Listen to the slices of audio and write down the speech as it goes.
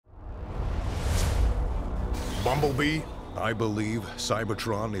Bumblebee, I believe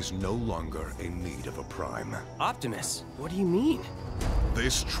Cybertron is no longer in need of a Prime. Optimus, what do you mean?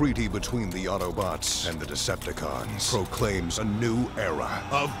 This treaty between the Autobots and the Decepticons proclaims a new era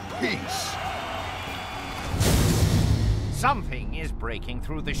of peace. Something is breaking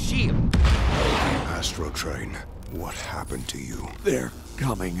through the shield. Astro Train, what happened to you? They're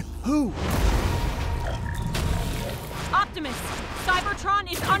coming. Who? Optimus,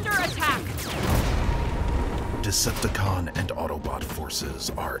 Cybertron is under attack. Decepticon and Autobot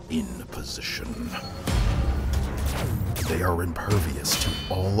forces are in position. They are impervious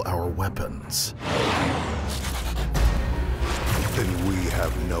to all our weapons. Then we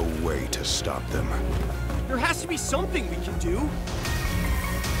have no way to stop them. There has to be something we can do.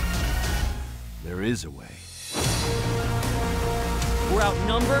 There is a way. We're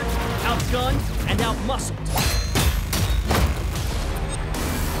outnumbered, outgunned, and outmuscled.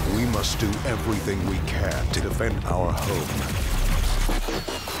 We must do everything we can to defend our home.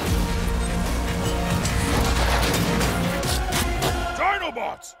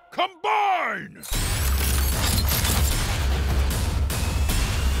 Dinobots, combine!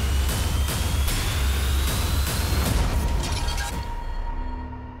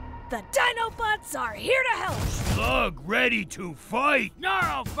 The Dinobots are here to help. Slug ready to fight!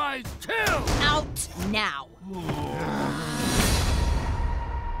 Gnarl fights too! Out now.